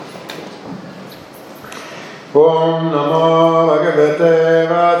Om Namo Bhagavate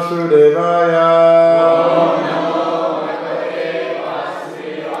Vasudevaya.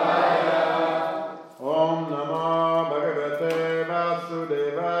 Om Namo Bhagavate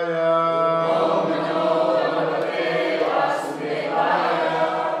Vasudevaya.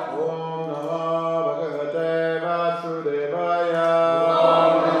 Om Namo Bhagavate Vasudevaya.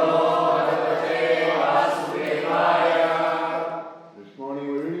 This morning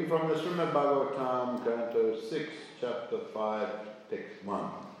we're reading from the Srimad Bhagavatam, Canto 6, Chapter 5, Text 1.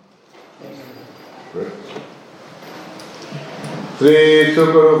 Sri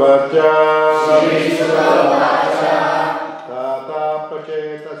Sukuruvacha Tata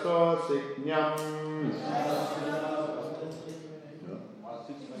Pachetaso Siknyam.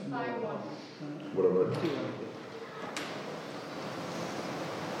 What about it?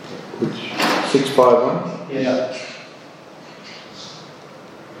 Which? 651? Yeah.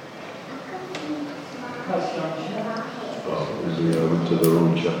 Oh, we went to the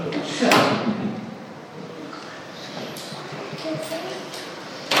wrong chapter.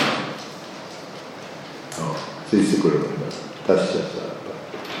 Oh, Sri Sukuruvacha. Tasya Sarapa.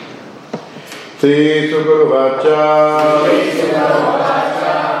 Sri Sukuruvacha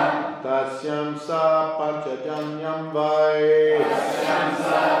Tasyam Sa Panchajanyam Vai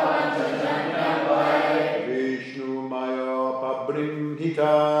Vishnu Mayo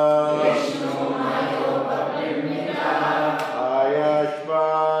Pabrimhita Ayashva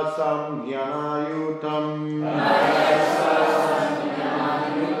Samgyanayutam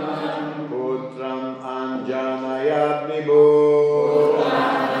Putram Anjanayat Vibhu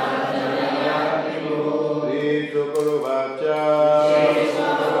Sri Sukuruvacha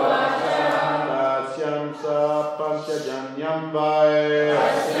Tasyam Sa Panchajanyam Vai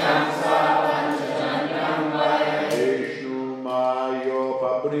Vishnu Mayo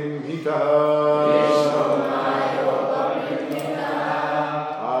Pabrimhita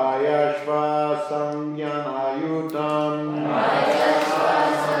Ayashva Samgyanayutam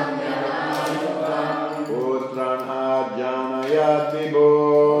Putran Ajanayat Vibhu.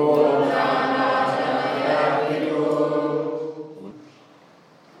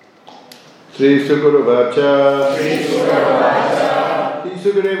 Sri Sukuruvacha. Sri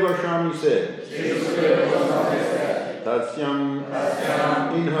Sukadeva Goswami said, Tasyam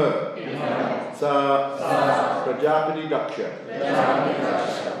in her, Sa Prajapati Daksha,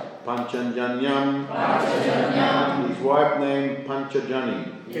 Panchanjanyam, his wife named Panchajani,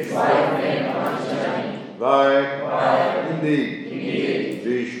 Vai, indeed,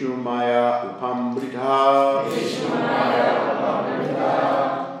 Vishnu Maya Upambrita,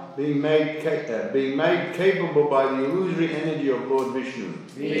 being made capable by the illusory energy of Lord Vishnu.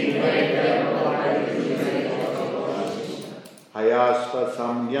 Hayashva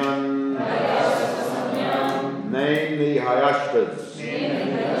Samyan, name the Hayashvas.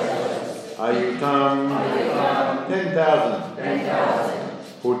 Ayutam, 10,000.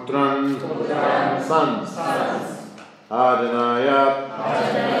 Putran, sons. Adhanayat,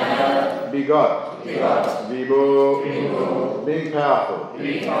 begot. Vibhu, being powerful.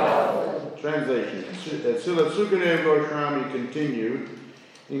 Translation. Srila Sukadeva Goswami continued,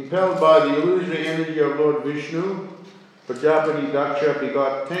 impelled by the illusory energy of Lord Vishnu, Prajapati Daksha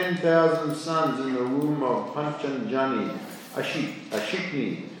begot 10,000 sons in the womb of Panchanjani,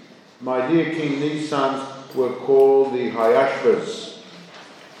 Ashikni. My dear king, these sons were called the Hayashvas.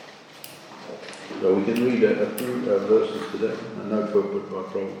 So we can read a few verses today, a note put by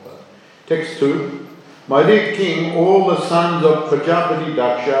Prabhupada. Text 2. My dear king, all the sons of Prajapati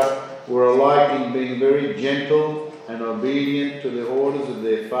Daksha were alike in being very gentle and obedient to the orders of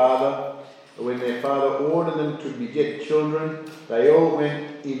their father. When their father ordered them to beget children, they all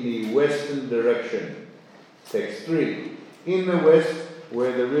went in the western direction. Text 3. In the west,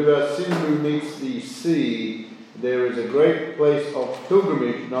 where the river Sindhu meets the sea, there is a great place of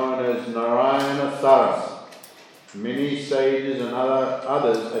pilgrimage known as Narayana Saras. Many sages and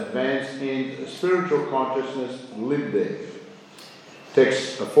others advanced in spiritual consciousness live there.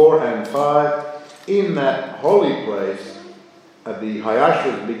 Texts 4 and 5. In that holy place, the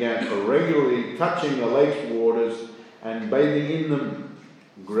Hayashvas began regularly touching the lake's waters and bathing in them.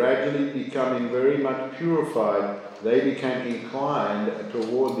 Gradually becoming very much purified, they became inclined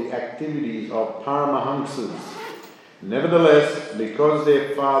toward the activities of Paramahamsas. Nevertheless, because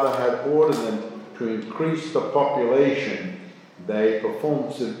their father had ordered them to increase the population, they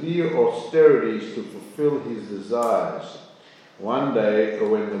performed severe austerities to fulfill his desires. One day,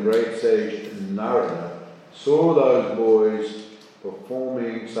 when the great sage Narada saw those boys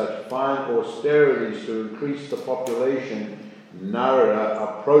performing such fine austerities to increase the population, Narada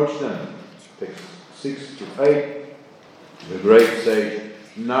approached them. Text 6 to 8, the great sage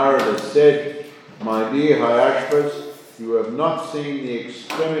Narada said, "My dear Hyashvas, you have not seen the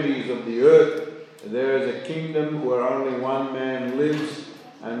extremities of the earth. There is a kingdom where only one man lives,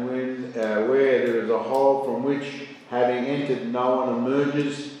 and where there is a hole from which, having entered, no one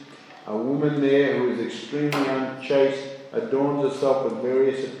emerges. A woman there who is extremely unchaste adorns herself with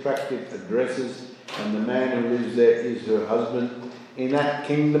various attractive dresses, and the man who lives there is her husband. In that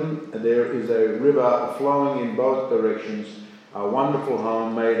kingdom there is a river flowing in both directions, a wonderful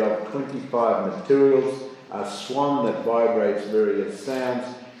home made of 25 materials, a swan that vibrates various sounds,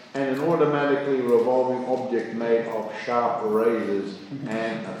 and an automatically revolving object made of sharp razors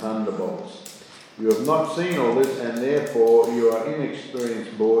and thunderbolts. You have not seen all this, and therefore you are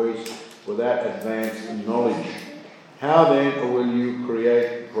inexperienced boys without advanced knowledge. How then will you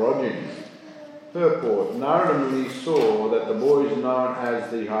create progeny?" Purport: Narada Muni saw that the boys known as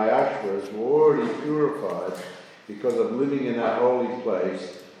the Hyashvas were already purified because of living in that holy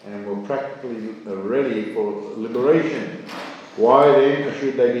place and were practically ready for liberation. Why then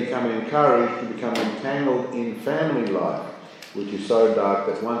should they become encouraged to become entangled in family life, which is so dark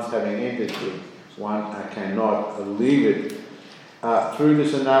that once having entered it, one cannot leave it? Through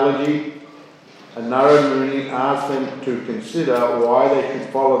this analogy, Narada Muni asked them to consider why they should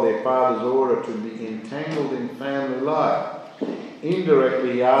follow their father's order to be entangled in family life.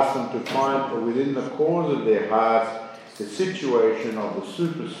 Indirectly, he asked them to find within the cause of their hearts the situation of the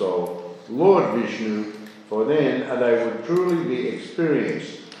Supersoul, Lord Vishnu, for then they would truly be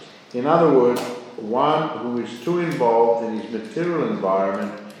experienced. In other words, one who is too involved in his material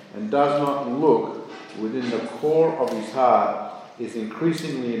environment and does not look within the core of his heart is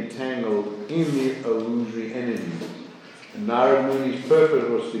increasingly entangled in the illusory energy. Narada Muni's purpose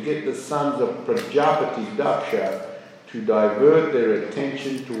was to get the sons of Prajapati Daksha to divert their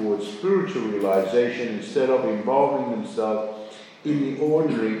attention towards spiritual realization instead of involving themselves in the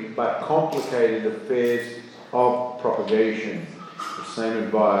ordinary but complicated affairs of propagation. The same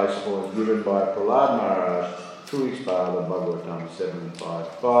advice was given by Prahlad Maharaj to his father, Bhagavatam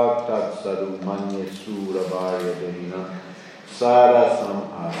 7.5. Tad sadhu manye sura varya dehina Sara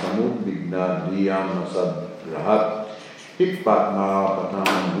samudvigna diyam asad grahat hitpatma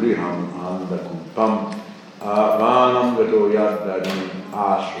patam griham andakumpam vanam gato yaddadim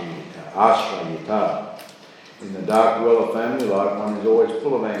ashrayita. In the dark well of family life, one is always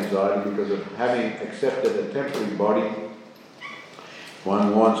full of anxiety because of having accepted a temporary body.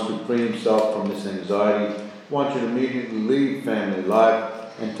 One wants to free himself from this anxiety. One should immediately leave family life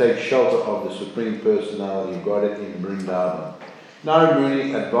and take shelter of the Supreme Personality of Godhead in Vrindavan. Narada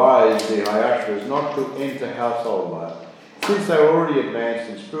Muni advised the Hyashvas not to enter household life. Since they were already advanced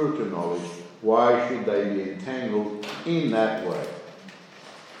in spiritual knowledge, why should they be entangled in that way?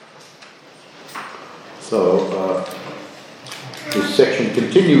 So, this section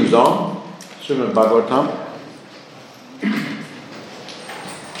continues on, Srimad Bhagavatam,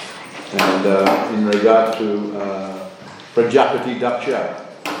 and in regard to Prajapati Daksha.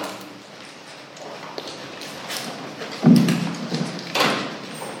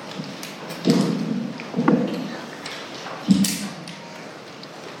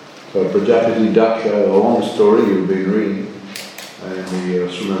 So Prajapati Daksha, a long story you've been reading in the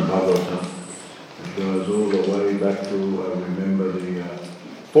Srimad Bhagavatam. It goes all the way back to, remember, the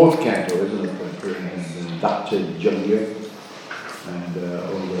fourth canto, isn't it? The Daksha Jagya, and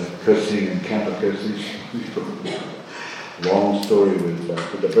all the cursing and counter-cursing. Long story with but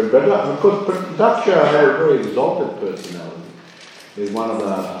of course, Daksha had a very exalted personality. He's one of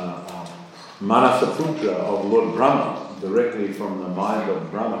the Manasaputra of Lord Brahma, directly from the mind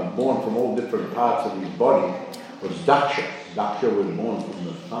of Brahma, born from all different parts of his body, was Daksha. Daksha was born from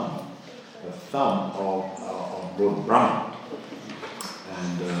the thumb of Lord Brahma.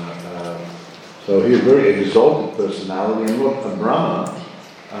 And so he was a very exalted personality, and Lord Brahma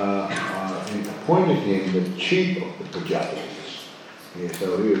appointed him the chief of the Prajapatis. Yeah, so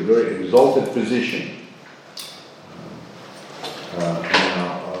he was a very exalted position.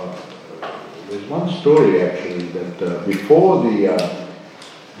 There's one story actually that before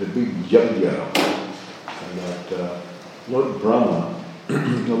the big yajna, that Lord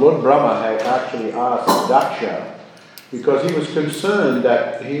Brahma had actually asked Daksha, because he was concerned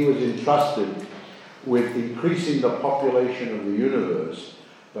that he was entrusted with increasing the population of the universe.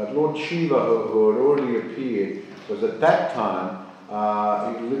 But Lord Shiva, who had already appeared, was at that time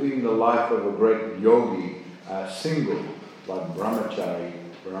living the life of a great yogi, single, like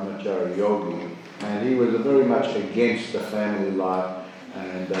brahmachari yogi, and he was very much against the family life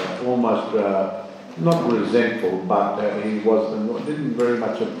and almost not resentful, but he didn't very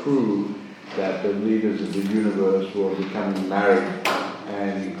much approve that the leaders of the universe were becoming married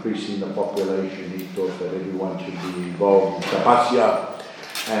and increasing the population. He thought that everyone should be involved in tapasya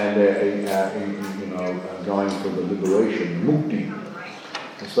and going for the liberation, mukti.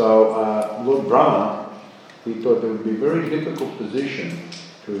 So Lord Brahma, he thought it would be a very difficult position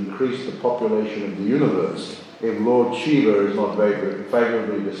to increase the population of the universe if Lord Shiva is not very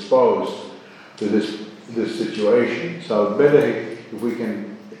favorably disposed to this situation. So better if we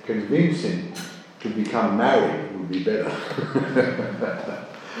can convince him to become married, it would be better.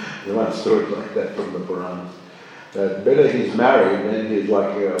 There are stories like that from the Puranas. That better he's married than he's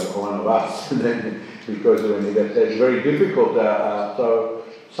like one of us. Because when he gets it's very difficult. So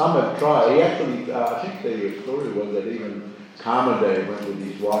some have tried. He actually, I think the story was that even Kamadev went with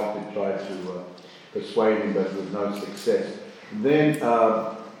his wife to try to persuade him, but with no success. Then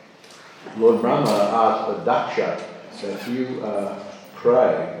Lord Brahma asked Daksha that you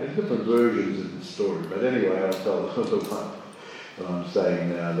pray. There's different versions of the story, but anyway, I'll tell the one that I'm saying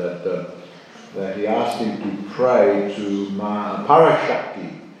now, that he asked him to pray to Parashakti,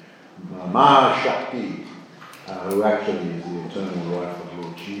 Mahashakti, who actually is the eternal wife of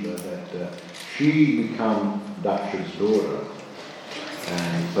Lord Shiva, that she become Daksha's daughter.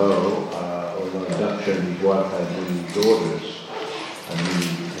 And so, although Daksha and his wife had many daughters,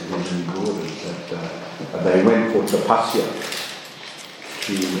 that they went for tapasya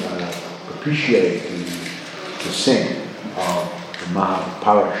to propitiate the descent of the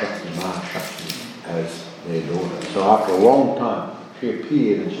Parashakti, Mahashakti as their daughter. So after a long time, she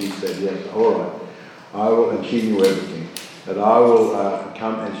appeared and she said, yes, all right, I will, and she knew everything, that I will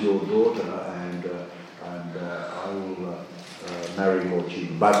come as your daughter and I will marry Lord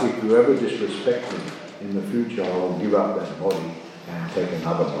Shiva. But if you ever disrespect me in the future, I will give up that body and take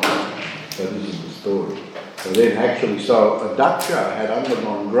another body. So this is the story. So then actually, Daksha had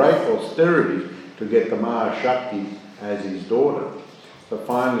undergone great austerities to get the Mahashakti as his daughter. So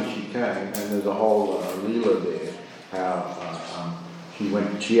finally she came, and there's a whole leela there, how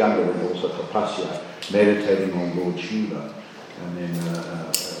she underwent also tapasya, meditating on Lord Shiva, and then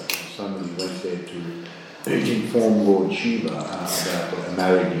somebody went there to inform Lord Shiva about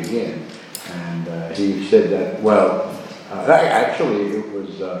marrying again, and he said that, well, actually it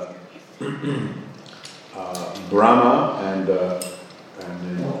was Brahma and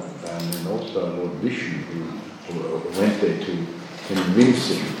then also Lord Vishnu who went there to convince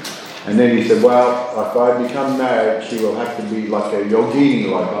him. And then he said, well, if I become married, she will have to be like a yogini,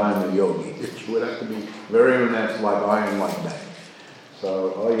 like I am a yogi. She would have to be very renounced like I am like that.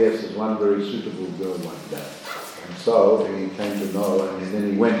 So, oh yes, there's one very suitable girl like that. And so he came to know, and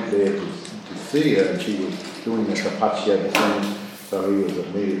then he went there to see her, and she was doing the tapasya defense, so he was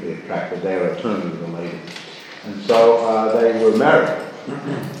immediately attracted. They are eternally related. And so they were married.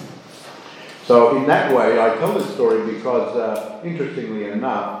 So in that way, I tell this story because, interestingly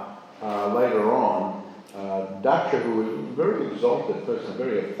enough, later on, Daksha, who was a very exalted person, a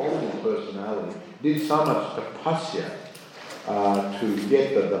very effulgent personality, did so much tapasya to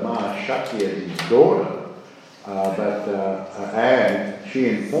get the Mahashakti as his daughter, and she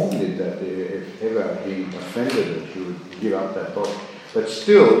informed him that if ever he offended her, she would give up that body. But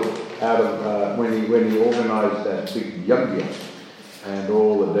still, out of when he organised that big yajna, and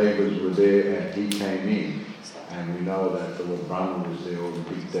all the devas were there, and he came in, and we know that the Lord Brahma was there, all the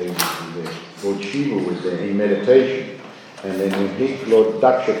big devas were there. Lord Shiva was there in meditation, and then when Lord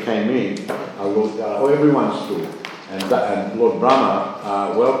Daksha came in, everyone stood, and Lord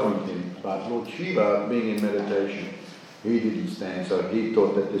Brahma welcomed him, but Lord Shiva, being in meditation, he didn't stand, so he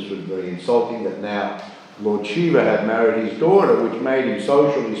thought that this was very insulting, that now Lord Shiva had married his daughter, which made him,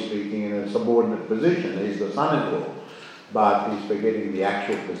 socially speaking, in a subordinate position. He's the son-in-law, but he's forgetting the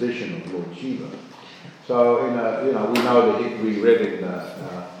actual position of Lord Shiva. So, we know that we read in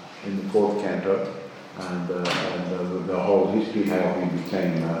the fourth canto, and the whole history how he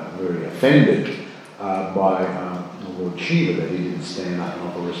became very offended by Lord Shiva, that he didn't stand up and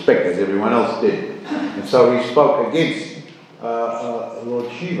offer respect as everyone else did. And so he spoke against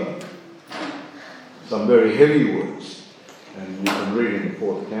Lord Shiva, some very heavy words. And you can read in the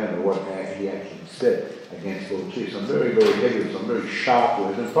fourth canto what he actually said against Lord Shiva. Some very, very heavy, some very sharp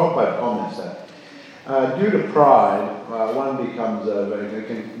words. And Prabhupada comments that due to pride, one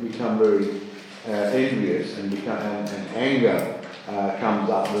can become very envious, and anger comes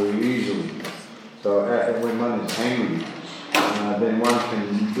up very easily. So when one is angry, then one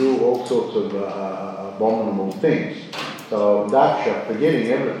can do all sorts of abominable things. So Daksha, forgetting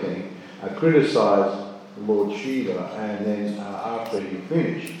everything, criticized Lord Shiva, and then after he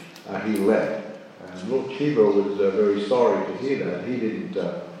finished, he left. And Lord Shiva was very sorry to hear that. He didn't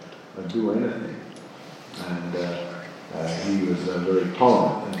do anything. And he was very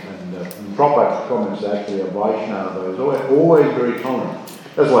tolerant. And Prabhupada comments actually a Vaishnava is always very tolerant.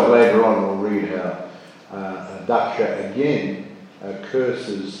 That's why later on we'll read how Daksha again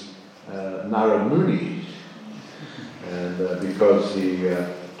curses Naramuni, and because he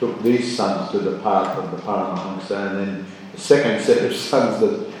took these sons to the path of the Paramahansa, and then the second set of sons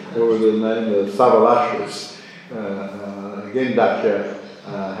that were the name of Savalashras. Again, Daksha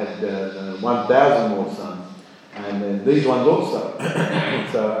had 1,000 more sons, and then these ones also.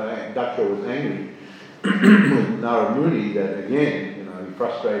 So Daksha was angry with Naramuni that again, he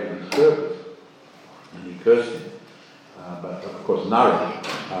frustrated his purpose, and he cursed him. But of course, Nara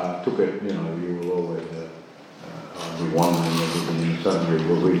took it. You will always be one and everything, and suddenly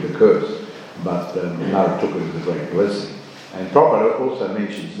will read the curse. But Nara took it as a great blessing. And Prabhupada also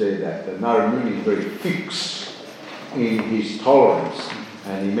mentions there that Naramuni is very fixed in his tolerance,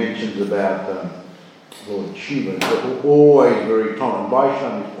 and he mentions about Lord Shiva, always very tolerant.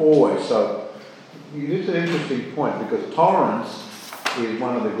 Vaishnava is always so. It's an interesting point because tolerance is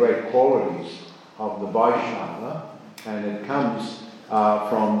one of the great qualities of the Vaishnava, and it comes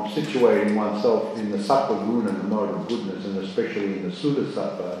from situating oneself in the sattva guna, the mode of goodness, and especially in the Suddha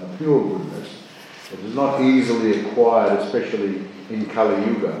sattva and the pure goodness. It is not easily acquired, especially in Kali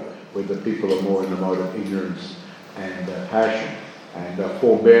Yuga, where the people are more in the mode of ignorance and passion. And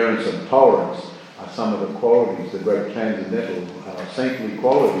forbearance and tolerance are some of the qualities, the great transcendental, saintly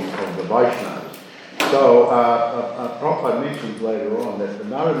qualities of the Vaishnavas. So, Prabhupada mentions later on that the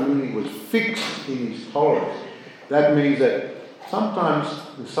Naramuni was fixed in his tolerance. That means that sometimes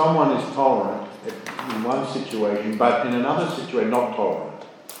someone is tolerant in one situation, but in another situation not tolerant.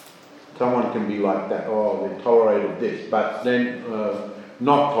 Someone can be like that, they tolerated this, but then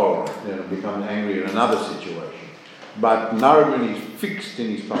not tolerant, become angry in another situation. But Naramuni is fixed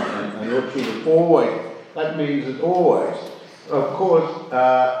in his tolerance, and Lord Shiva always, that means that always. Of course,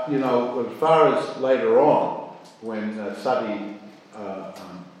 as far as later on, when Sati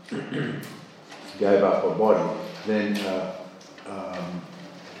gave up her body, then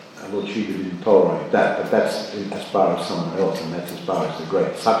Lord Shiva didn't tolerate that, but that's as far as someone else, and that's as far as the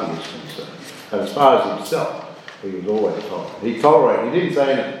great Sati is concerned. But as far as himself, he was always tolerant. He tolerated, he didn't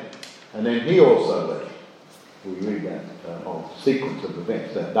say anything. And then he also left. We read that whole sequence of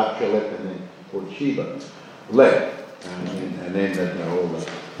events, that Daksha left and then Lord Shiva left. And then all the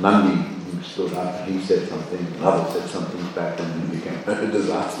Nandi stood up and he said something, and others said something back, and it became a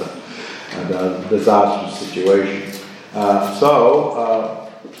disaster, a disastrous situation.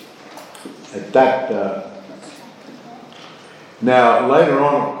 At that, now later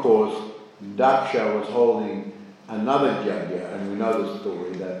on, of course, Daksha was holding another yajna, and we know the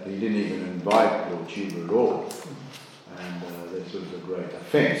story that he didn't even invite Lord Shiva at all, and this was a great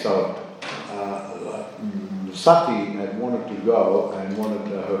offence. So Sati had wanted to go and wanted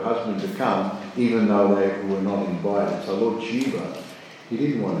her husband to come, even though they were not invited. So Lord Shiva, he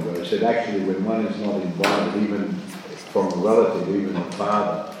didn't want to go. He said, actually, when one is not invited, even from a relative, even a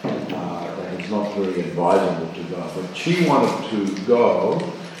father, that it's not very advisable to go. But she wanted to go.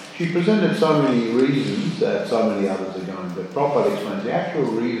 She presented so many reasons that so many others are going. But Prabhupada explains the actual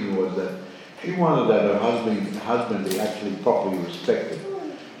reason was that she wanted that her husband be actually properly respected.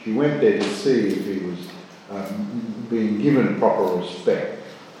 She went there to see if he was being given proper respect.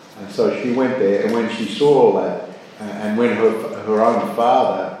 And so she went there, and when she saw that, and when her own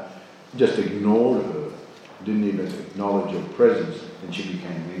father just ignored her, didn't even acknowledge her presence, then she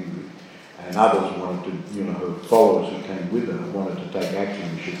became angry. And others wanted to, her followers who came with her wanted to take action,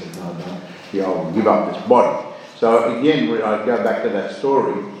 and she said, no, I will give up this body. So again, I go back to that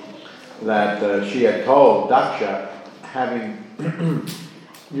story that she had told Daksha, having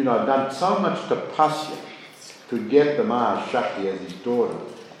done so much tapasya to get the Mahashakti as his daughter.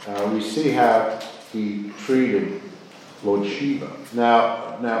 We see how he treated Lord Shiva.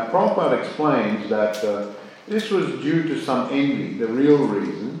 Now Prabhupada explains that this was due to some envy, the real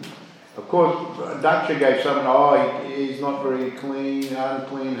reason. Of course, Daksha gave someone, he's not very clean,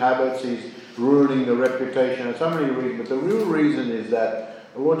 unclean habits, he's ruining the reputation, and so many reasons. But the real reason is that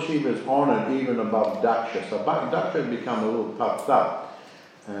Lord Shiva is honoured even above Daksha. So Daksha had become a little puffed up,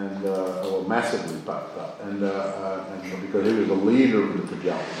 and or massively puffed up, and because he was the leader of the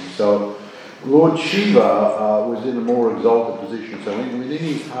Prajapati. So Lord Shiva was in a more exalted position. So within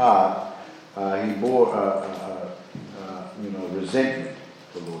his heart, he bore resentment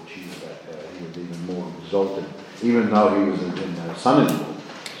for Lord Shiva, that he was even more exalted, even though he was a son-in-law.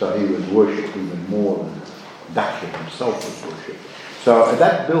 So he was worshipped even more than Daksha himself was worshipped. So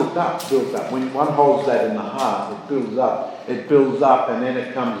that built up. When one holds that in the heart, it builds up, and then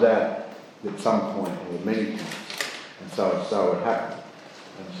it comes out at some point, or many times. And so it happened.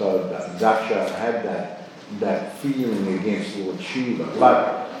 And so Daksha had that feeling against Lord Shiva.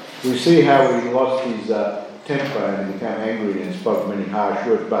 But we see how he lost his temper and he became angry and spoke many harsh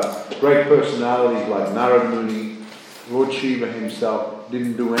words. But great personalities like Narad Muni, Lord Shiva himself,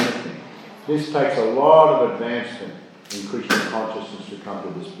 didn't do anything. This takes a lot of advancement in Krishna consciousness to come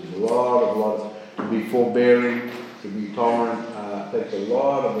to this place. A lot to be forbearing, to be tolerant, takes a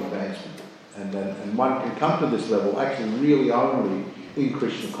lot of advancement. And one can come to this level actually really only in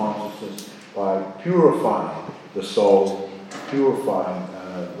Krishna consciousness by purifying the soul, purifying,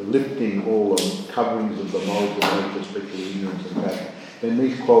 lifting all the coverings of the modes of nature, especially ignorance and passion. Then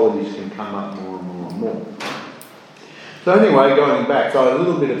these qualities can come up more and more and more. So anyway, going back, so a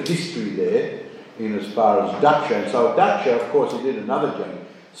little bit of history there in as far as Daksha. And so Daksha, of course, he did another journey.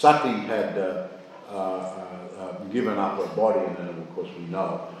 Sati had given up her body, and then of course we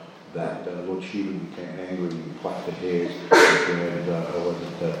know that Lord Shiva became angry and plucked the hairs,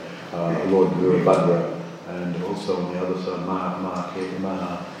 Lord Virabhadra, and also on the other side,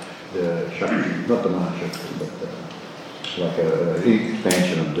 the Shakti, not the Mahashakti, but like an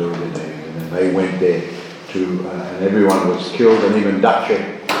expansion of Durga Devi. And then they went there and everyone was killed, and even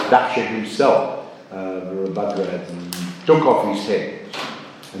Daksha himself, Virabhadra, took off his head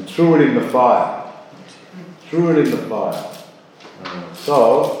and threw it in the fire.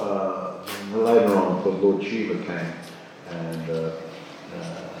 So later on, of course, Lord Shiva came and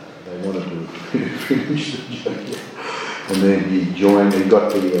they wanted to finish the journey. And then he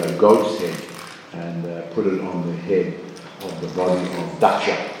got the goat's head and put it on the head of the body of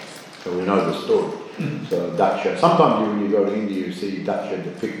Daksha. So we know the story. So Daksha, sometimes when you go to India, you see Daksha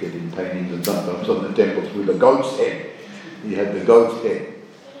depicted in paintings and sometimes on the temples with a goat's head. He had the goat's head.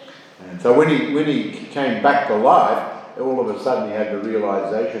 And so when he came back to life, all of a sudden he had the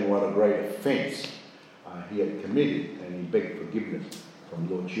realization what a great offence he had committed, and he begged forgiveness from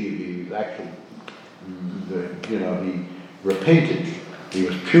Lord Shiva. He was actually, he repented. He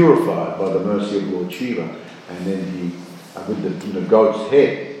was purified by the mercy of Lord Shiva, and then he, with the goat's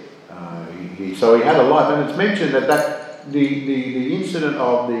head, so he had a life. And it's mentioned that the incident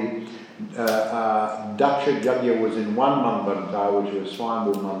of the Daksha Yajna was in one Manvantara, which was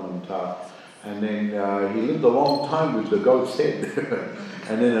Swayambhu Manvantara, and then he lived a long time with the goat's head.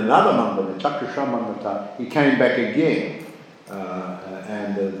 And then another Manvantara, Chakrasham Manvantara, he came back again,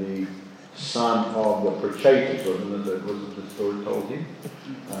 and the son of the Prachetas, wasn't the story told him?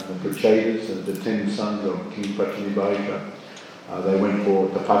 The Prachetas, the 10 sons of King Prachinibhaisha. They went for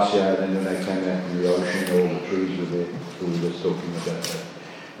tapasya, and then they came out from the ocean, all the trees were there, who we were talking about that.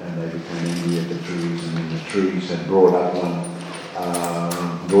 And they became angry at the trees, and then the trees had brought up one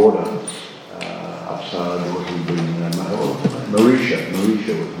daughter, Apsara, who'd been Marisha was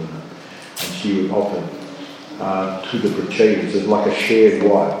her name, and she was offered to the Prachetas as like a shared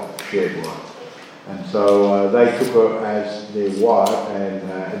wife. And so they took her as their wife,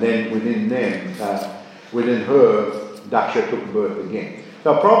 and then within her, Daksha took birth again. So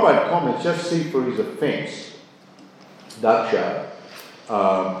Prabhupada comments, just see for his offence, Daksha,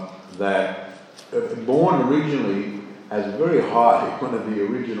 that born originally as very high, one of the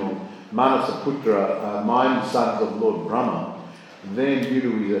original Manasaputra, minor sons of Lord Brahma, then due to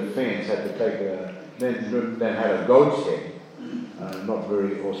his offence had to take then had a goat's head, not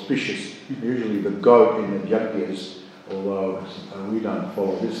very auspicious. Usually the goat in the yajnas, although we don't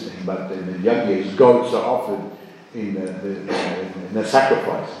follow this thing, but in the yajnas, goats are offered in the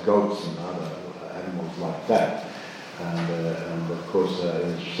sacrifice, goats and other animals like that. And of course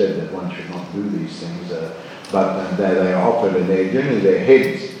it's said that one should not do these things, but they are offered, and generally their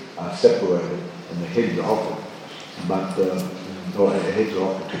heads are separated and the heads are offered, but the heads are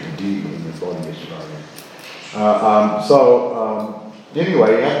offered to the deity in the body as well.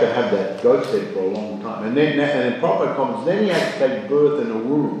 Anyway, he had to have that goat's head for a long time, and then Prabhupada comments, then he had to take birth in a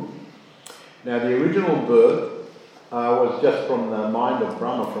womb. Now the original birth was just from the mind of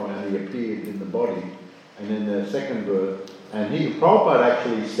Brahma, and he appeared in the body, and then the second birth, and Prabhupada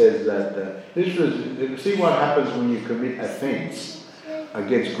actually says that this was, see what happens when you commit offence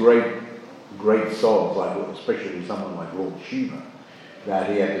against great souls, like especially someone like Lord Shiva, that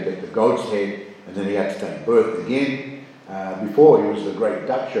he had to get the goat's head, and then he had to take birth again. Before he was the great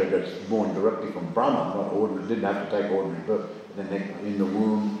Daksha, that's born directly from Brahma, not ordinary, didn't have to take ordinary birth, and then in the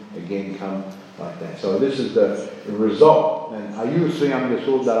womb again come like that. So this is the result. And Ayu Sriyam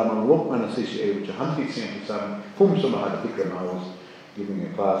Yasodharamam Lokmana Sisya Evacha Hanti Siyam Pumsamahada Vikram. I was giving a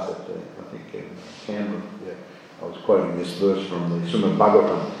class at I think in Canberra I was quoting this verse from the Srimad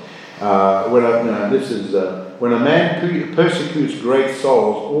Bhagavatam. When a man persecutes great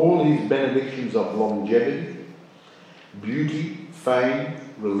souls, all his benedictions of longevity, beauty, fame,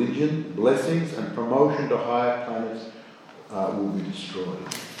 religion, blessings, and promotion to higher planets will be destroyed.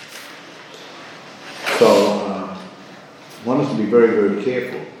 So, one has to be very, very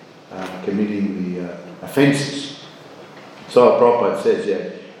careful committing the offences. So Prabhupada says,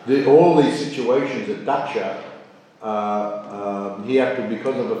 all these situations at Daksha, he had to,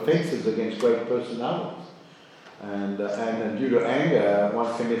 because of offences against great personalities. And due to anger,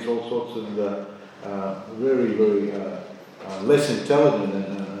 one commits all sorts of very, very less intelligent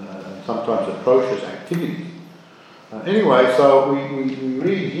and sometimes atrocious activities. Anyway, so we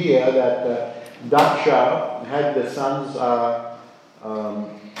read here that Daksha had the sons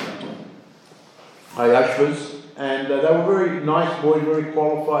Hayashvas, and they were very nice boys, very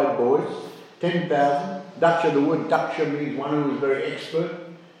qualified boys. 10,000. Daksha, the word Daksha means one who is very expert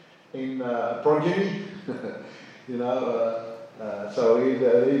in progeny. So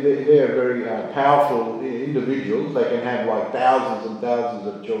they're very powerful individuals. They can have like thousands and thousands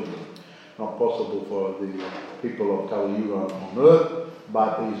of children. Not possible for the people of Kali Yuga on earth,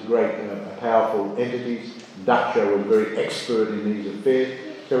 but these great powerful entities. Daksha was very expert in these affairs.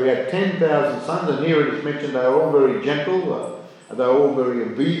 So we had 10,000 sons, and here it is mentioned they are all very gentle, they are all very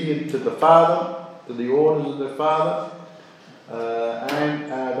obedient to the father, to the orders of their father, and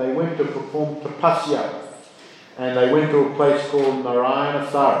they went to perform tapasya. And they went to a place called Narayana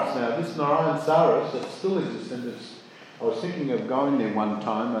Saras. Now, this Narayana Saras, it still exists, and I was thinking of going there one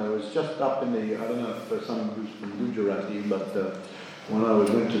time. I was just up in the, I don't know if for someone who's from Gujarati, but when I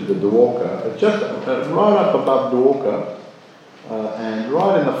went to the Dwarka, just right up above Dwarka, and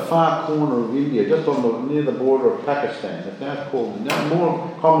right in the far corner of India, just near the border of Pakistan. It's now called, more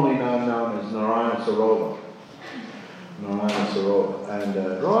commonly known as Narayana Sarovar. Narayana Sarovar. And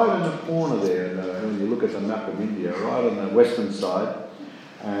right in the corner there, when you look at the map of India, right on the western side,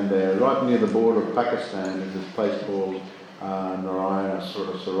 and right near the border of Pakistan is this place called Narayana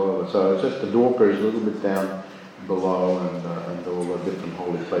Sarovar. So it's just the Dwarka is a little bit down below, and all the different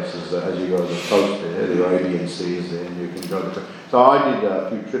holy places as you go to the coast there. The Arabian Sea is there, and you can go to. So I did a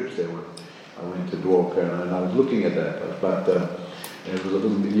few trips there. I went to Dwarka, and I was looking at that, but it was a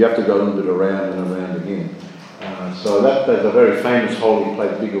little bit. You have to go a little bit around and around again. So there's a very famous holy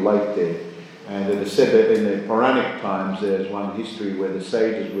place, big lake there. And it is said that in the Puranic times, there's one history where the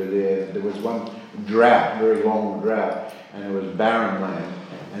sages were there. There was one drought, very long drought, and it was barren land.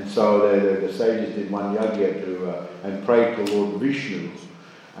 And so the sages did one yajna and prayed to Lord Vishnu.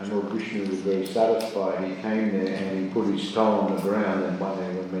 And Lord Vishnu was very satisfied. He came there and he put his toe on the ground, and one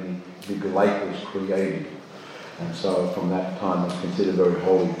day when many big lake was created. And so from that time, it's considered a very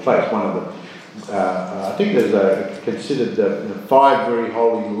holy place. One of the I think there's considered 5 very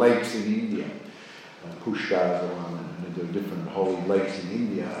holy lakes in India. Pushkar is the one, and there are different holy lakes in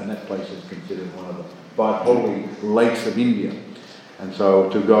India, and that place is considered one of the 5 holy lakes of India. And so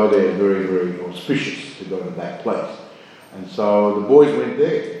to go there is very, very auspicious to go to that place. And so the boys went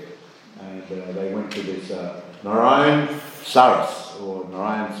there, and they went to this Narayan Saras, or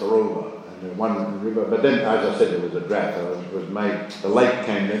Narayan Sarovar. One river, but then, as I said, there was a drought, so it was made, the lake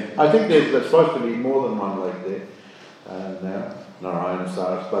came in. I think there's supposed to be more than one lake there now, Narayana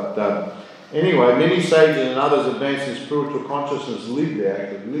Saras. But anyway, many sages and others advanced in spiritual consciousness lived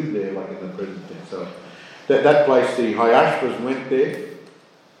there like in the present day. So that place, the Hayashvas went there.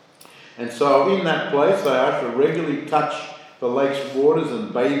 And so in that place, the Hayashvas regularly touch the lake's waters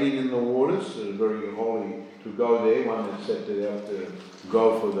and bathing in the waters. It's very holy to go there. One is said to have to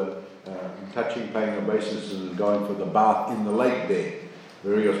go for the touching, paying obeisance, and going for the bath in the lake there.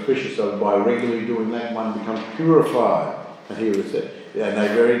 Very auspicious. So by regularly doing that, one becomes purified. And here it said, and they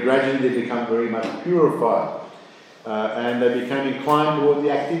very gradually become very much purified. And they become inclined toward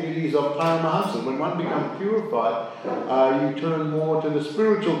the activities of Paramahansa. When one becomes purified, you turn more to the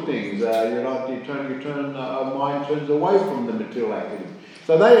spiritual things. Mind turns away from the material activity.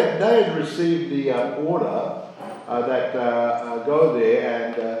 So they had received the order that go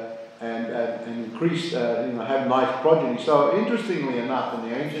there and increase, have nice progeny. So interestingly enough, in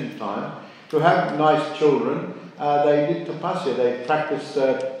the ancient times, to have nice children, they did tapasya. They practiced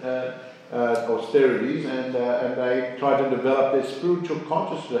austerities, and they tried to develop their spiritual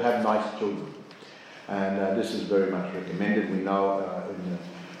consciousness to have nice children. And this is very much recommended. We know in the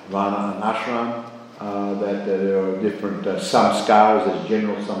Varna and Ashram that there are different samskaras, there's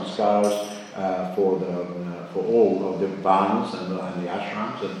general samskaras for all of the Varnas and the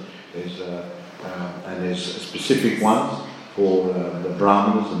ashrams, and there's specific ones. for the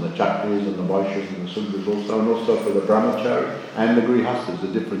Brahmanas and the Kshatriyas and the Vaishyas and the Sudras also, and also for the Brahmachari and the Grihastas, the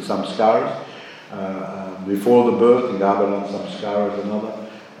different samskaras. Before the birth, in Garbhadan samskara is another,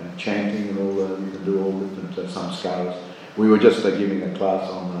 chanting and all that, you can do all different samskaras. We were just giving a class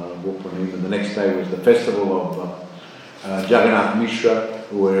on Gopurnim, and the next day was the festival of Jagannath Mishra,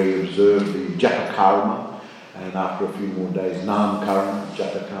 where he observed the Jatakarma, and after a few more days, Namkarma.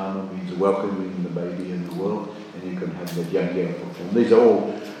 Jatakarma means welcoming the baby in the world, and you can have the Yajna performed. These are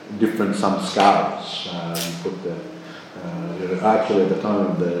all different samskaras. You put the actually at the time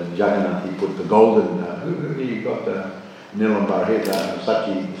of the Jagannath, he put the golden. He got the Nilambar here,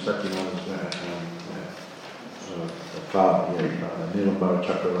 Satyanana's father, Nilambar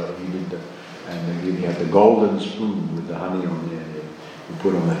Chakravarti. He did and he had the golden spoon with the honey on there. He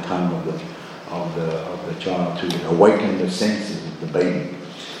put on the tongue of the child to awaken the senses of the baby.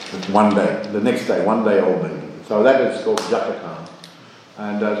 It's one day, the next day, 1 day old baby. So that is called Jatakarma.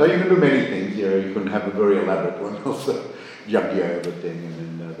 And so you can do many things. You can have a very elaborate one also. Yajna everything,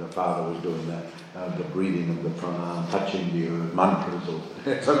 and then the father was doing that, the breathing of the pranam, touching the earth, mantras, or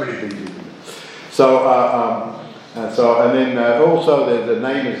so many things you can do. So, and then also the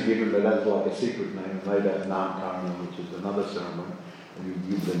name is given, but that's like a secret name, later Namkarna, which is another ceremony, and you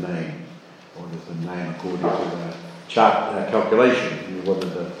give the name, or there's the name according to the chart calculation, what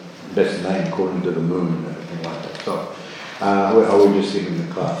is the best name according to the moon and everything like that. So, I was just giving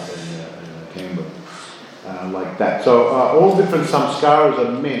the class in Canberra. Like that. So all different samskaras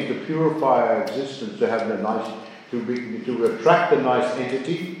are meant to purify our existence, to have the nice, to attract the nice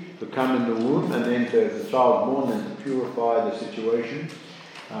entity to come in the womb, and then to the child born, and to purify the situation.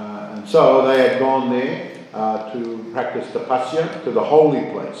 And so they had gone there to practice tapasya to the holy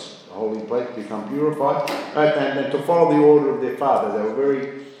place to become purified, and to follow the order of their father. They were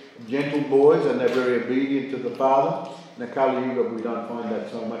very gentle boys, and they're very obedient to the father. In the Kali Yuga, we don't find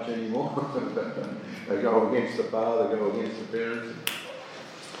that so much anymore. They go against the father, they go against the parents.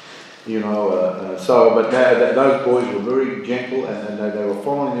 But those boys were very gentle, and they were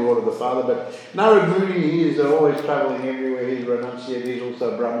following the order of the father. But Narad Muni, he is always travelling everywhere. He's renunciate, he's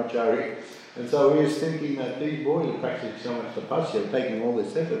also brahmachari. And so he is thinking that these boys are practicing so much tapasya, taking all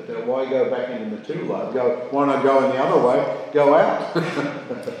this effort, that why go back into material life? Why not go in the other way, go out?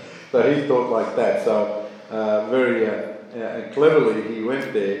 So he thought like that. So very cleverly he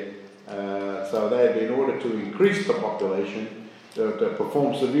went there. So they had been ordered to increase the population, to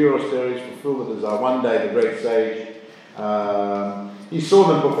perform severe austerities, fulfill the desire. One day the great sage, he saw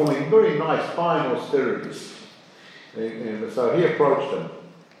them performing very nice, fine austerities. So he approached them.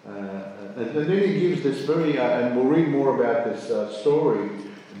 And then he gives this very, and we'll read more about this story,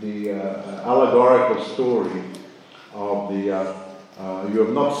 the allegorical story of the, you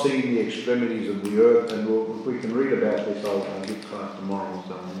have not seen the extremities of the earth, and we can read about this. I'll give class tomorrow,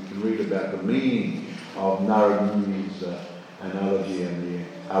 so we can read about the meaning of Narad Muni's analogy and the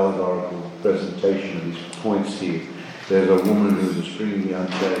allegorical presentation of his points here. There's a woman who's extremely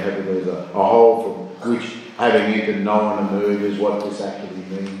unhappy. There's a hole from which, having entered, no one emerges. What this actually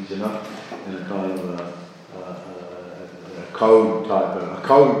means, and a kind of a code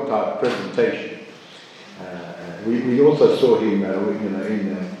type presentation. We also saw him,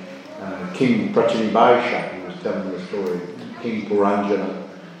 in King Prachinibhaisha. He was telling the story, King Puranjana.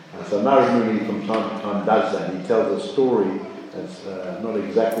 So Narad Muni from time to time does that. He tells a story that's not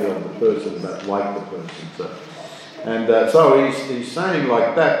exactly of the person, but like the person. So he's saying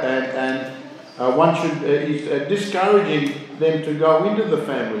like that, and one should, he's discouraging them to go into the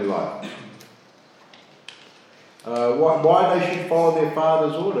family life. Why they should follow their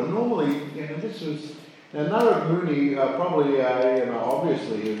father's order. Normally, this was. Now, Narad Muni probably,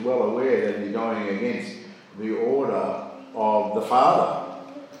 obviously is well aware that he's going against the order of the father,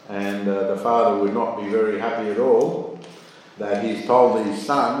 and the father would not be very happy at all that he's told these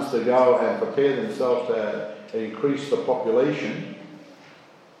sons to go and prepare themselves to increase the population,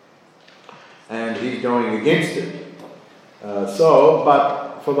 and he's going against it.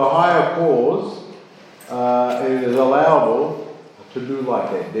 But for the higher cause, it is allowable to do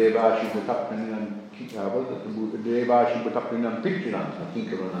like that. Devashi Bhutaprinam Devashi Bhutaprinam Pitrinam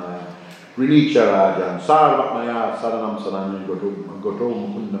Tinkaranaya Rinicharajan Sarvatmaya Saranam Saranam Goto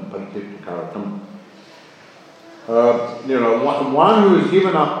Mukundam Paritipikaratam. One who has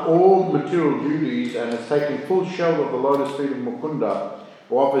given up all material duties and has taken full shelter of the lotus feet of Mukunda,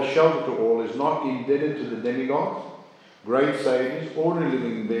 who offers shelter to all, is not indebted to the demigods, great sages, ordinary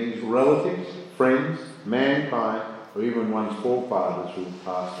living beings, relatives, friends, mankind, or even one's forefathers who have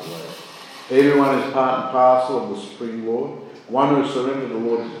passed away. Everyone is part and parcel of the Supreme Lord. One who has surrendered the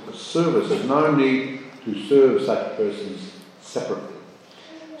Lord's service has no need to serve such persons separately.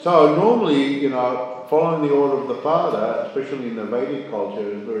 So normally, following the order of the father, especially in the Vedic culture,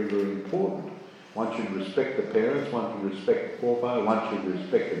 is very, very important. One should respect the parents, one should respect the forefather, one should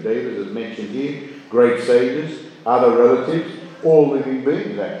respect the devas, as mentioned here, great sages, other relatives, all living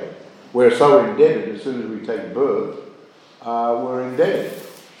beings actually. We're so indebted as soon as we take birth, we're indebted.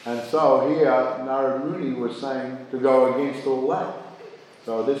 And so here, Narad Muni was saying to go against all that.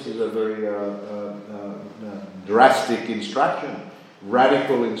 So this is a very drastic instruction,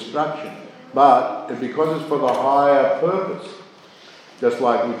 radical instruction. But because it's for the higher purpose, just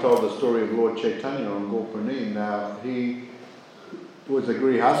like we told the story of Lord Chaitanya on Gopurnim. Now, he was a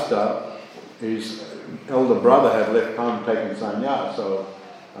Grihasta. His elder brother had left home taking sannyas, so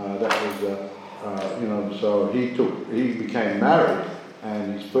so he became married,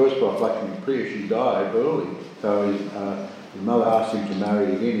 and his first wife, Lakshmi Priya, she died early. So his mother asked him to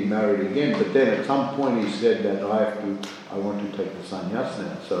marry again. He married again, but then at some point he said that I want to take the sannyas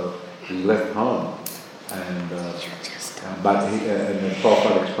now. So he left home, and the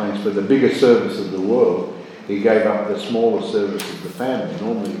Prabhupada explains, for the bigger service of the world, he gave up the smaller service of the family.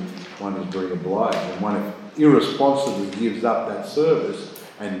 Normally, one is very obliged, and one irresponsibly gives up that service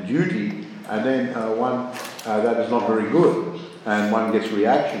and duty, and then that is not very good, and one gets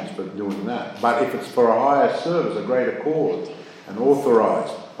reactions for doing that. But if it's for a higher service, a greater cause, and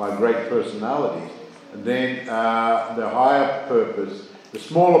authorized by great personalities, then the higher purpose, the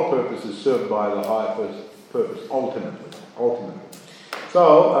smaller purpose is served by the higher purpose ultimately.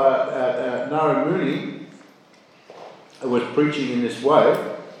 So Narad Muni was preaching in this way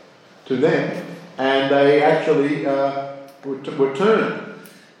to them, and they actually were turned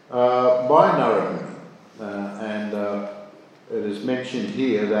by Narad Muni. And it is mentioned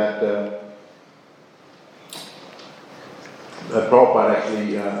here that Prabhupada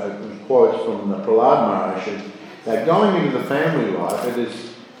actually quotes from the Prahlad Maharaj that going into the family life, it is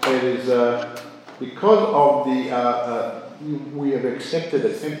because of we have accepted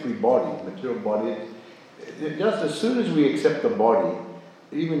a temporary body, material body. Just as soon as we accept the body,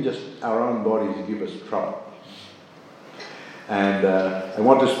 even just our own bodies give us trouble. And I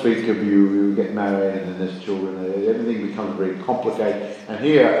want to speak of you get married and then there's children, everything becomes very complicated. And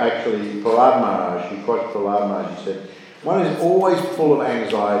here actually Prahlad Maharaj, he quotes Prahlad Maharaj, he said, one is always full of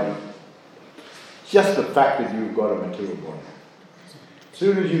anxiety. Just the fact that you've got a material body. As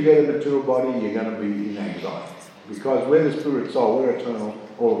soon as you get a material body, you're going to be in anxiety. Because we're the spirit soul, we're eternal,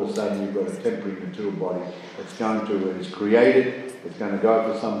 all of a sudden you've got a temporary material body it's created, it's going to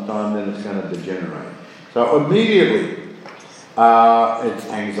go for some time, then it's going to degenerate. So immediately, it's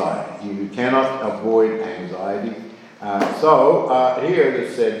anxiety. You cannot avoid anxiety. Here it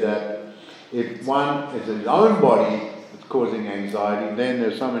is said that if one is his own body that's causing anxiety, then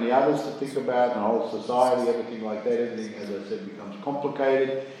there's so many others to think about, and the whole society, everything like that, everything, as I said, becomes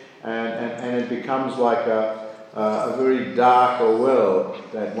complicated, and it becomes like a very dark well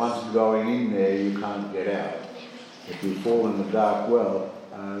that once going in there, you can't get out. If you fall in a dark well,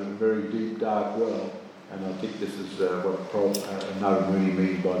 a very deep dark well, and I think this is what Narad Muni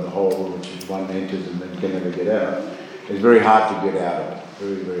means by the hole, which is one enters and then can never get out. It's very hard to get out of it.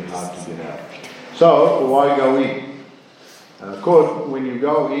 Very, very hard to get out. So, why go in? Of course, when you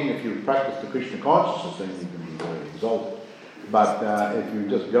go in, if you practice the Krishna consciousness, then you can be very exalted. But if you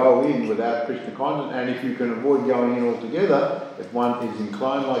just go in without Krishna consciousness, and if you can avoid going in altogether, if one is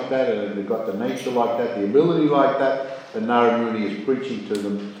inclined like that, and they've got the nature like that, the ability like that, then Narad Muni is preaching to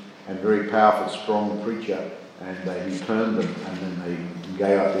them, and very powerful, strong preacher, and he turned them, and then they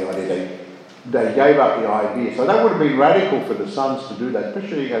gave up the idea. They gave up the idea. So that would have been radical for the sons to do that,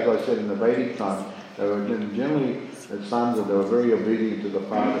 especially, as I said, in the Vedic time. They were generally the sons, and they were very obedient to the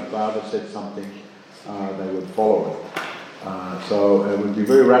father. The father said something, they would follow it. So it would be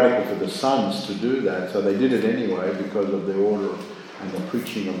very radical for the sons to do that. So they did it anyway because of the order and the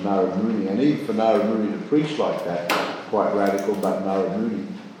preaching of Narad Muni. And even for Narad Muni to preach like that, quite radical, but Narad Muni,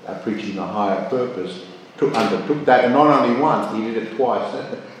 preaching a higher purpose, undertook that, and not only once, he did it twice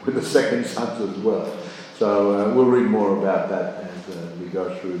with the second sons as well. So we'll read more about that as we go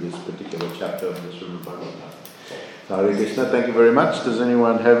through this particular chapter of the Srimad Bhagavatam. So Hare Krishna, thank you very much. Does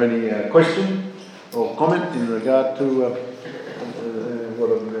anyone have any question or comment in regard to what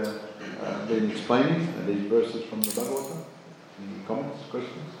I've been explaining, these verses from the Bhagavatam? Any comments,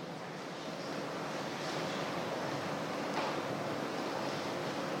 questions?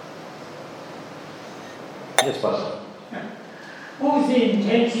 Yes, Pastor. What was the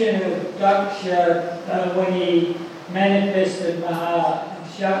intention of Daksha when he manifested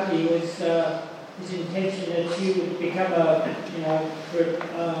Mahashakti? Was his intention that she would become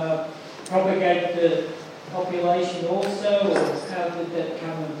propagate the population also, or how did that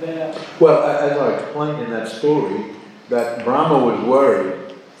come about? Well, as I explained in that story, that Brahma was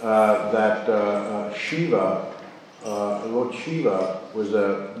worried that Shiva, Lord Shiva, was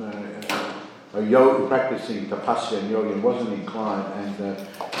a yogi practicing tapasya and yoga and wasn't inclined, and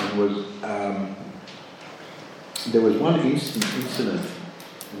was there was one incident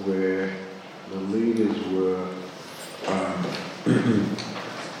where the leaders were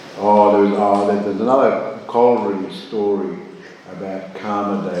there's another corollary story about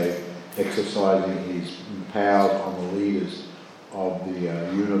Kamadev exercising his powers on the leaders of the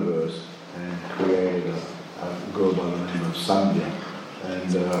universe and created a girl by the name of Sandhya,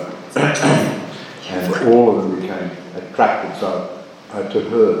 and all of them became attracted to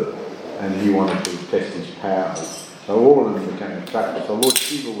her, and he wanted to test his powers. So all of them became attracted. So Lord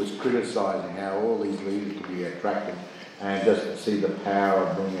Shiva was criticising how all these leaders could be attracted, and just to see the power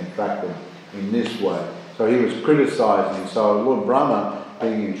of being attracted in this way. So he was criticising. So Lord Brahma,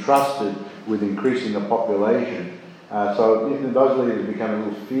 being entrusted with increasing the population, so those leaders became a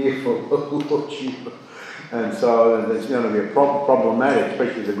little fearful of Lord Shiva. And so there's going to be a problematic,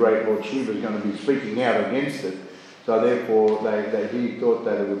 especially the great Lord Shiva is going to be speaking out against it. So therefore, he thought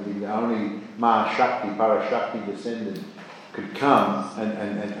that it would be only Mahashakti, Parashakti descendant could come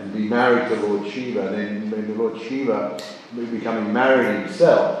and be married to Lord Shiva. Then when Lord Shiva, becoming married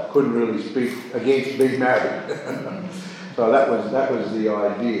himself, couldn't really speak against being married. So that was the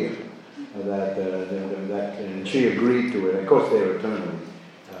idea that and she agreed to it. Of course, they're eternally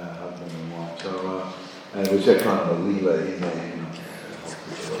husband and wife. So it was that kind of a leela in there.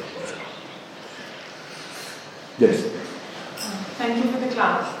 Yes. Thank you for the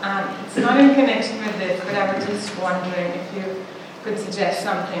class. It's not in connection with this, but I was just wondering if you could suggest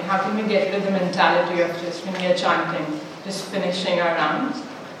something. How can we get rid of the mentality of just when we are chanting, just finishing our rounds?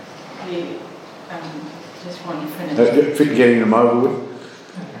 We just want to finish. Getting them over with.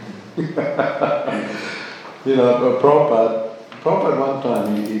 Prabhupada one time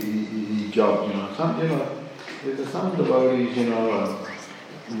he jogged. Some devotees,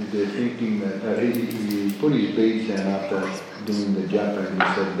 they're thinking that he put his beads down after doing the japa, and he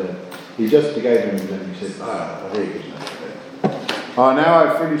said that he just gave them to them. He said, there you go. Now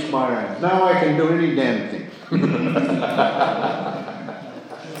I've finished my rounds. Now I can do any damn thing.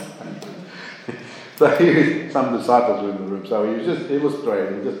 So some disciples were in the room, so he was just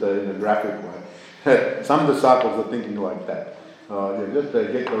illustrating, just in a graphic way. Some disciples are thinking like that. Just to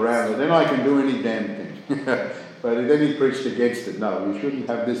get the rounds, then I can do any damn thing. But then he preached against it. No, you shouldn't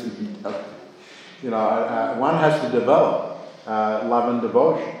have this mentality. One has to develop love and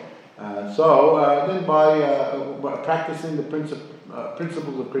devotion. Then by practicing the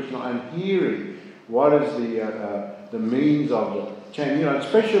principles of Krishna and hearing what is the means of the chant,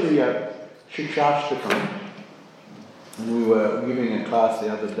 especially Shikshashtakam. We were giving a class the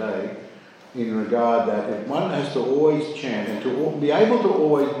other day in regard that if one has to always chant and to be able to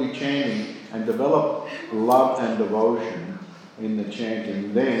always be chanting and develop love and devotion in the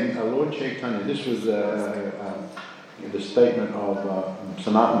chanting, then Lord Chaitanya, this was the statement of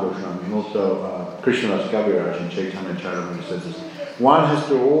Sanatana Goswami and also Krishnadas Kaviraj and Chaitanya Charitamrita says this. One has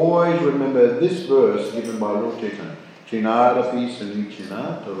to always remember this verse given by Lord Chaitanya. Chinadapi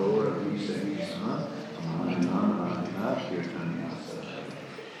sanichina tarorapi sanisana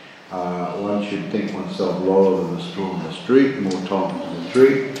one should think oneself lower than the straw in the street, more tolerant in the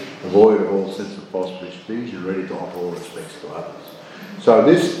street, devoid of all sense of false prestige, and ready to offer all respects to others. So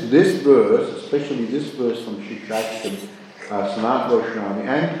this verse, especially this verse from Shikshashtakam, Sanatana Goswami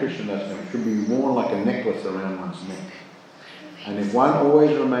and Krishnadas should be worn like a necklace around one's neck. And if one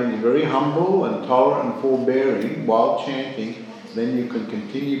always remains very humble and tolerant and forbearing while chanting, then you can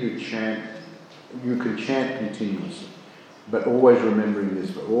continue to chant. You can chant continuously, but always remembering this.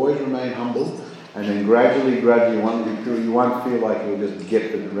 But always remain humble, and then gradually, you won't feel like you'll just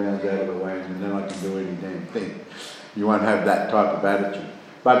get the rounds out of the way, and then I can do any damn thing. You won't have that type of attitude.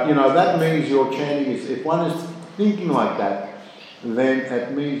 But that means your chanting is. If one is thinking like that, then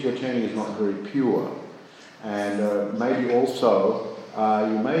it means your chanting is not very pure. And maybe also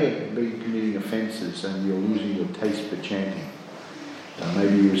you may be committing offences and you're losing your taste for chanting.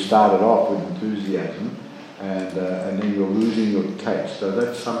 Maybe you started off with enthusiasm and then you're losing your taste. So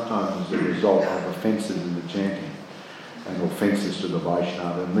that sometimes is a result of offences in the chanting and offences to the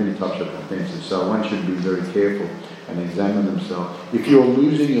Vaishnava and many types of offences. So one should be very careful and examine themselves. If you're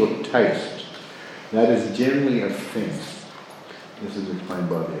losing your taste, that is generally offence. This is explained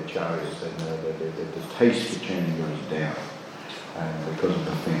by the acharyas, that the taste for chanting goes down and because of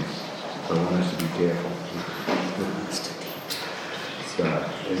offence. So one has to be careful. So,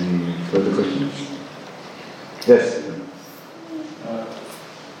 any further questions? Yes.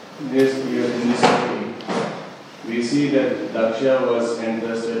 This year in this movie, we see that Daksha was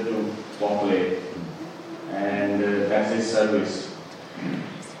entrusted to populate and as his service.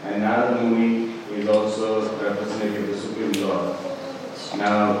 And Narada Muni is also representative of the Supreme Lord.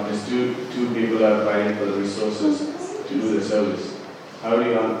 Now, these two people are fighting for the resources to do the service. How do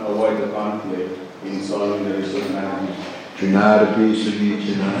you avoid the conflict in solving the resource management? Trinada Pisagi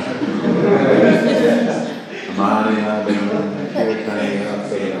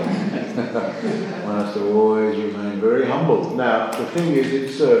One has to always remain very humble. Now, the thing is, in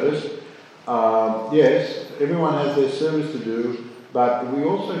service, yes, everyone has their service to do, but we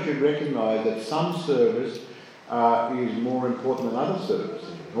also should recognize that some service is more important than other service.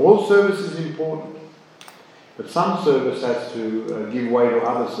 All service is important, but some service has to give way to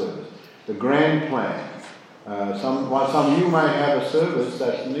other service. The grand plan. Some of you may have a service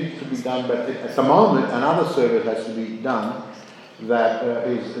that needs to be done, but at the moment another service has to be done that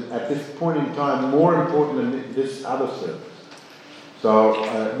is at this point in time more important than this other service. So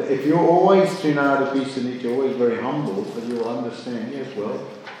if you're always Trinada Pisanit, you're always very humble, but you'll understand, yes, well,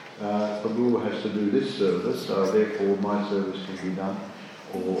 Prabhu has to do this service, so therefore my service can be done.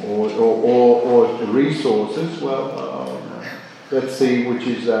 Or resources, well, let's see which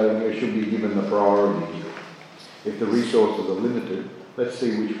is should be given the priority here. If the resources are limited, let's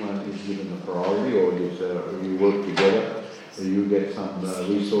see which one is given the priority, or you work together. You get some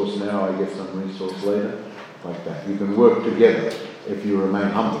resource now, I get some resource later, like that. You can work together if you remain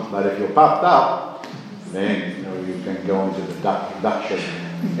humble. But if you're puffed up, then you can go into the Daksha.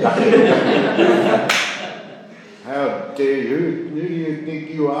 How dare you? Who do you think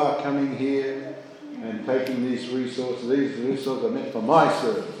you are coming here and taking these resources? These resources are meant for my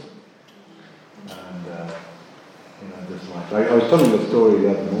service. And just like I was telling a story the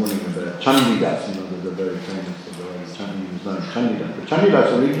other morning about Chandidas. There's a very famous Chandi. He was known as Chandidas. But Chandidas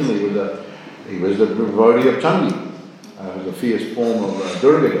originally was a devotee of Chandi. Was a fierce form of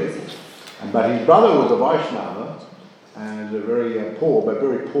Durga Devi. But his brother was a Vaishnava, and a very poor, but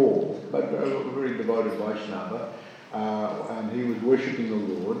very very devoted Vaishnava. And he was worshipping the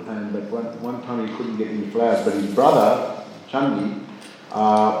Lord, and at one time he couldn't get any flowers, but his brother, Chandi,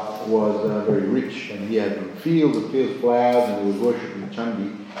 was very rich, and he had fields and fields of flowers, and he was worshipping Chandi.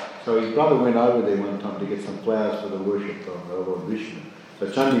 So his brother went over there one time to get some flowers for the worship of Lord Vishnu. So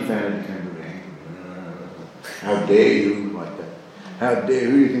Chandi found it and became very angry. How dare you, like that. How dare,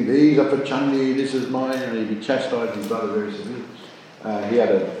 who do you think these are for Chandi, this is mine, and he chastised his brother very severely. He had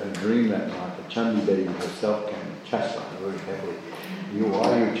a dream that night, that Chandi Devi herself came and chastised very heavily.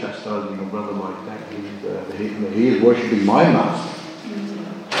 Why are you chastising your brother like that? He is worshipping my master.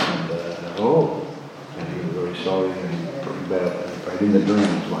 And he was very sorry, but in the dream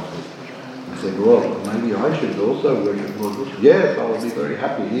it was like this. I said, well, maybe I should also worship Lord Vishnu. Yes, I will be very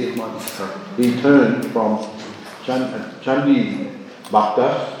happy. Here's my master. He turned from Chandi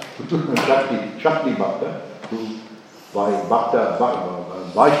Bhakta, Shakti Bhakta, to Bhakta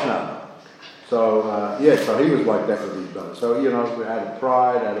Vaishnava. So, so he was like that with his brother. So, out of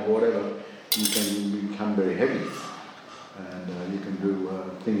pride, out of whatever, you can become very heavy. And you can do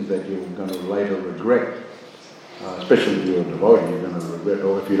things that you're going to later regret. Especially if you're a devotee, you're going to regret.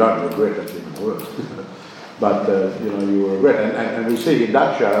 Or if you don't regret, that's even worse. But, you will regret. And we see in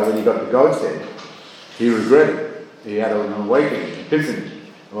Daksha, when he got the goat's head, he regretted. He had an awakening, an epiphany.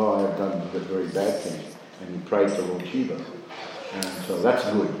 Oh, I have done a very bad thing. And he prayed to Lord Shiva. And so that's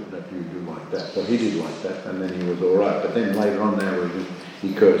good that you do like that. So he did like that, and then he was all right. But then later on now,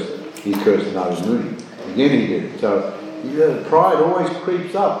 he cursed Narada Muni. Again he did. So pride always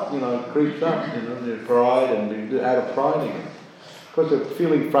creeps up, the pride, and out of pride again. Because they're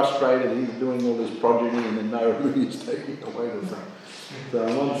feeling frustrated, he's doing all this progeny, and then Narada Muni is taking away the thing. So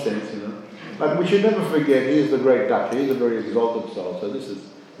in one sense, But we should never forget, he is the great Daksha, he is a very exalted soul. So this is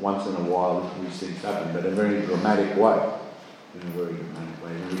once in a while these things happen, but in a very dramatic way. In a very dramatic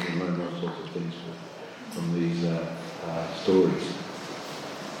way. And we can learn all sorts of things from these stories.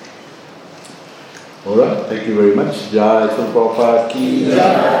 Alright, thank you very much. Jai Prabhupada ki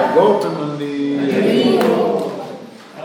Jai. Gautam Mandi.